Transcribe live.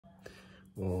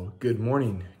Well, good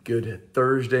morning. Good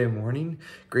Thursday morning.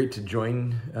 Great to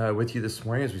join with you this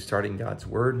morning as we start in God's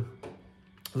Word.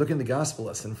 Look in the gospel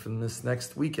lesson from this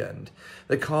next weekend.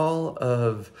 The call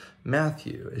of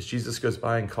Matthew as Jesus goes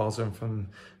by and calls him from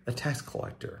a tax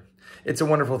collector. It's a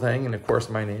wonderful thing. And of course,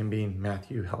 my name being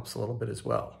Matthew helps a little bit as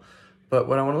well. But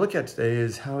what I want to look at today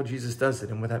is how Jesus does it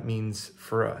and what that means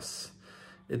for us.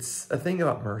 It's a thing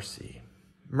about mercy.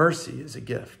 Mercy is a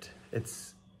gift.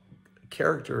 It's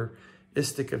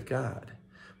characteristic of God,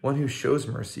 one who shows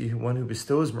mercy, one who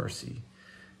bestows mercy.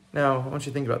 Now, I want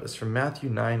you to think about this from Matthew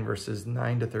 9, verses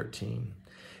 9 to 13.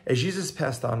 As Jesus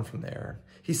passed on from there,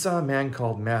 he saw a man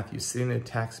called Matthew sitting in a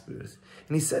tax booth,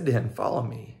 and he said to him, "Follow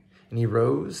me." And he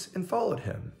rose and followed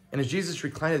him. And as Jesus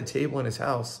reclined at the table in his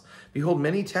house, behold,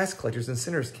 many tax collectors and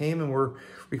sinners came and were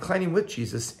reclining with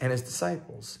Jesus and his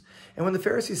disciples. And when the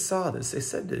Pharisees saw this, they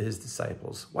said to his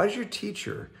disciples, "Why does your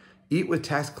teacher eat with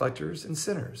tax collectors and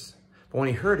sinners?" But when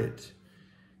he heard it,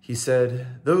 he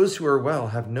said, "Those who are well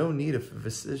have no need of a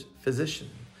physician,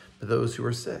 but those who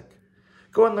are sick.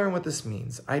 Go and learn what this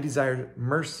means. I desire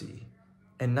mercy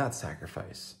and not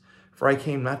sacrifice, for I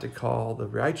came not to call the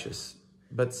righteous,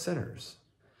 but sinners."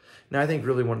 Now, I think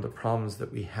really one of the problems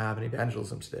that we have in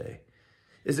evangelism today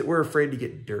is that we're afraid to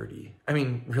get dirty. I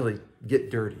mean, really get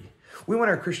dirty. We want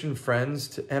our Christian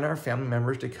friends and our family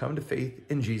members to come to faith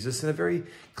in Jesus in a very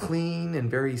clean and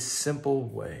very simple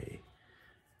way.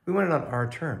 We want it on our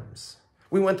terms.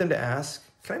 We want them to ask,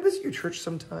 "Can I visit your church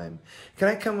sometime? Can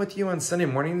I come with you on Sunday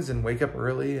mornings and wake up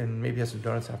early and maybe have some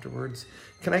donuts afterwards?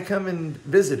 Can I come and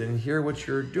visit and hear what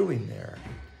you're doing there?"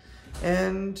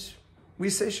 And we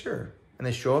say, sure. And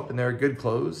they show up in their good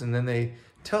clothes, and then they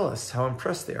tell us how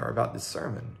impressed they are about this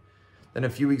sermon. Then a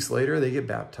few weeks later, they get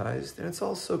baptized, and it's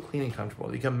all so clean and comfortable.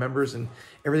 They become members, and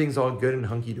everything's all good and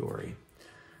hunky-dory.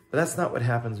 But that's not what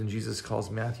happens when Jesus calls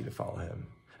Matthew to follow him.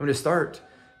 I mean, to start,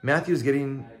 Matthew's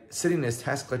sitting in his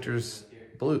tax collector's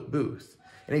booth,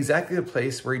 in exactly the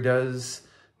place where he does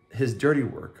his dirty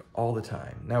work all the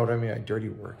time. Now, what do I mean by dirty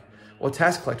work? Well,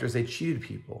 tax collectors, they cheated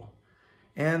people,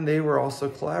 and they were also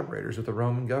collaborators with the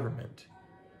Roman government.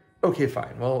 Okay,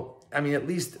 fine. Well, I mean, at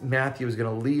least Matthew is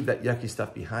going to leave that yucky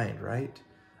stuff behind, right?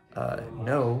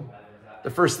 No. The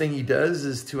first thing he does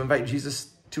is to invite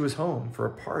Jesus to his home for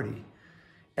a party.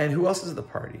 And who else is at the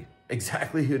party?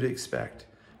 Exactly who to expect.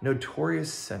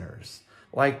 Notorious sinners,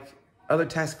 like other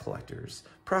tax collectors,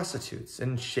 prostitutes,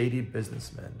 and shady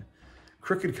businessmen,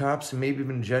 crooked cops, and maybe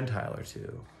even a Gentile or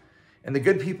two. And the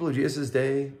good people of Jesus'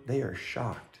 day, they are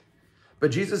shocked.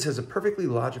 But Jesus has a perfectly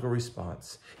logical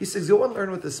response. He says, "Go and learn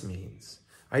what this means.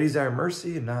 I desire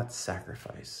mercy and not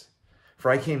sacrifice. For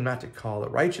I came not to call the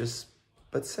righteous,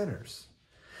 but sinners."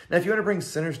 Now, if you want to bring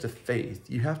sinners to faith,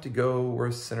 you have to go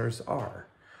where sinners are.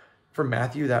 For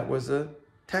Matthew, that was a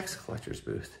tax collector's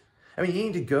booth. I mean, you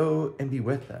need to go and be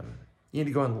with them. You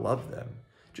need to go and love them,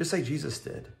 just like Jesus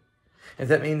did. And if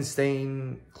that means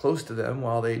staying close to them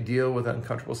while they deal with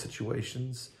uncomfortable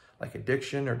situations like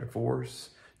addiction or divorce,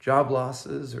 job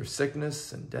losses or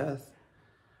sickness and death,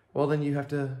 well, then you have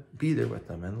to be there with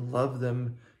them and love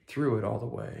them through it all the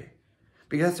way.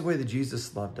 Because that's the way that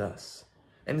Jesus loved us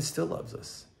and still loves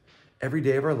us. Every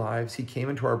day of our lives, he came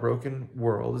into our broken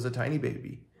world as a tiny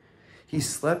baby. He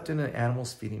slept in an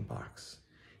animal's feeding box.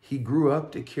 He grew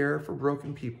up to care for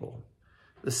broken people,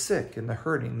 the sick and the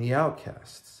hurting, the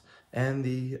outcasts, and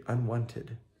the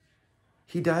unwanted.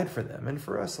 He died for them and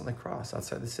for us on the cross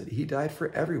outside the city. He died for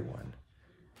everyone.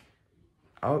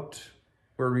 Out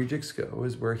where rejects go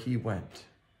is where he went.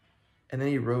 And then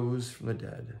he rose from the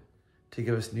dead to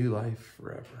give us new life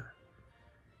forever.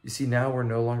 You see, now we're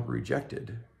no longer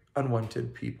rejected,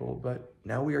 unwanted people, but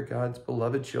now we are God's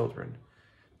beloved children,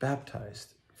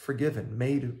 baptized, forgiven,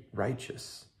 made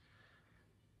righteous.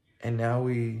 And now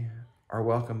we are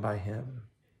welcomed by him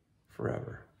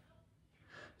forever.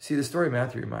 See, the story of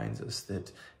Matthew reminds us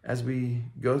that as we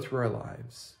go through our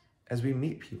lives, as we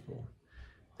meet people,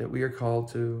 that we are called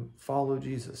to follow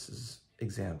Jesus'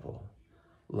 example,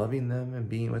 loving them and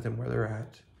being with them where they're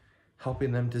at,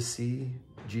 helping them to see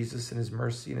Jesus and his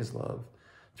mercy and his love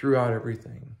throughout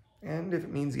everything. And if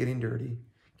it means getting dirty,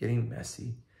 getting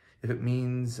messy, if it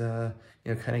means, kind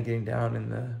of getting down in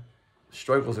the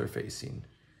struggles they're facing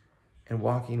and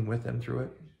walking with them through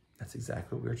it, that's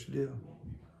exactly what we're to do.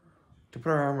 To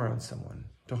put our arm around someone,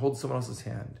 to hold someone else's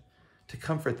hand, to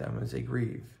comfort them as they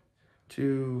grieve,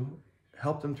 to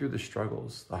help them through the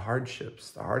struggles, the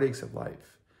hardships, the heartaches of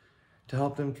life, to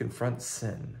help them confront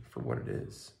sin for what it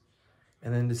is,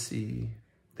 and then to see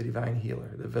the divine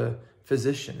healer, the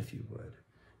physician, if you would,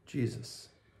 Jesus,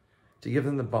 to give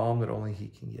them the balm that only he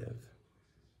can give,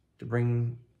 to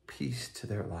bring peace to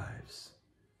their lives.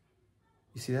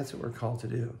 You see, that's what we're called to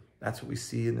do. That's what we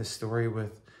see in this story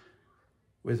with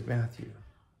Matthew.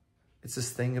 It's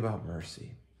this thing about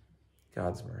mercy,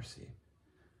 God's mercy.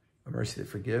 A mercy that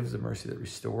forgives, a mercy that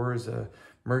restores, a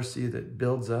mercy that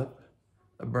builds up,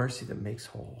 a mercy that makes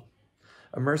whole.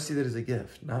 A mercy that is a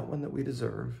gift, not one that we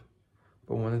deserve,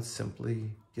 but one that's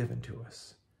simply given to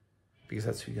us. Because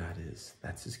that's who God is.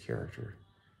 That's his character.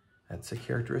 That's a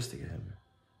characteristic of him.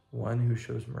 One who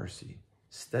shows mercy,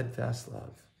 steadfast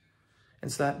love.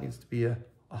 And so that needs to be a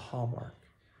hallmark,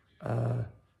 a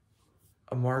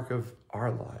mark of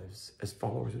our lives as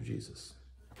followers of Jesus.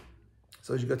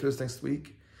 So as you go through this next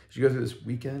week, as you go through this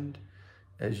weekend,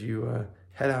 as you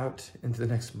head out into the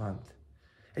next month,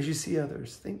 as you see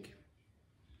others, think,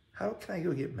 how can I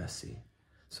go get messy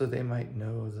so they might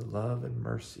know the love and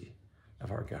mercy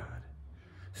of our God?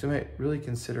 So you might really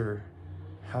consider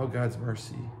how God's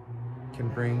mercy can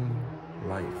bring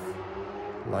life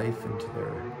into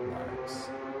their lives.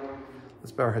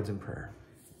 Let's bow our heads in prayer.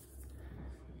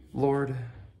 Lord,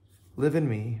 live in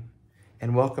me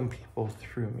and welcome people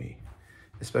through me,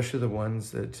 especially the ones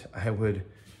that I would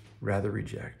rather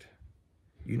reject.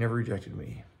 You never rejected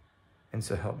me, and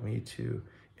so help me to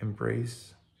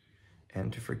embrace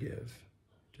and to forgive,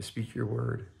 to speak your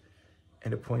word,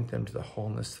 and to point them to the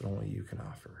wholeness that only you can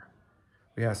offer.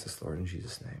 We ask this, Lord, in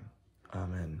Jesus' name.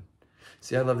 Amen.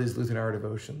 See, I love these Lutheran Hour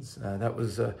devotions. That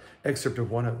was an excerpt of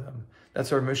one of them.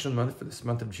 That's our mission month for this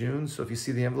month of June. So if you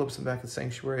see the envelopes in the back of the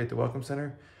sanctuary at the Welcome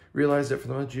Center, realize that for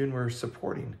the month of June, we're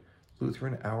supporting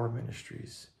Lutheran Hour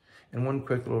Ministries. And one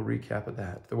quick little recap of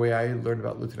that. The way I learned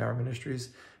about Lutheran Hour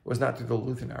Ministries was not through the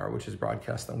Lutheran Hour, which is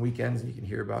broadcast on weekends, and you can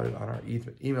hear about it on our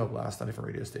email blast on different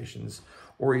radio stations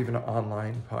or even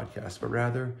online podcasts. But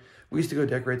rather, we used to go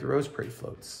decorate the Rose Parade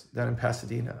floats down in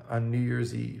Pasadena on New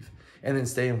Year's Eve and then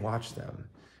stay and watch them.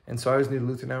 And so I always knew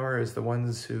Lutheran Hour as the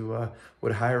ones who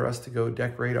would hire us to go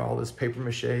decorate all this paper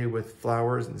mache with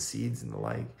flowers and seeds and the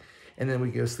like. And then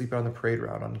we'd go sleep out on the parade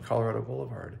route on Colorado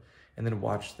Boulevard and then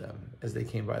watch them as they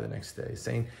came by the next day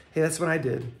saying, hey, that's what I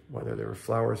did, whether there were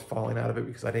flowers falling out of it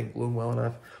because I didn't glue them well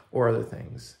enough or other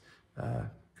things.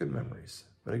 Good memories,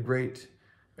 but a great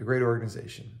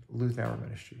organization, Lutheran Hour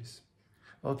Ministries.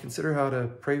 Well, consider how to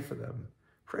pray for them.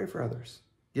 Pray for others.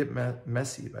 Get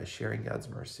messy by sharing God's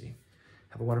mercy.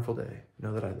 Have a wonderful day.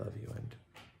 Know that I love you, and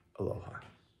aloha.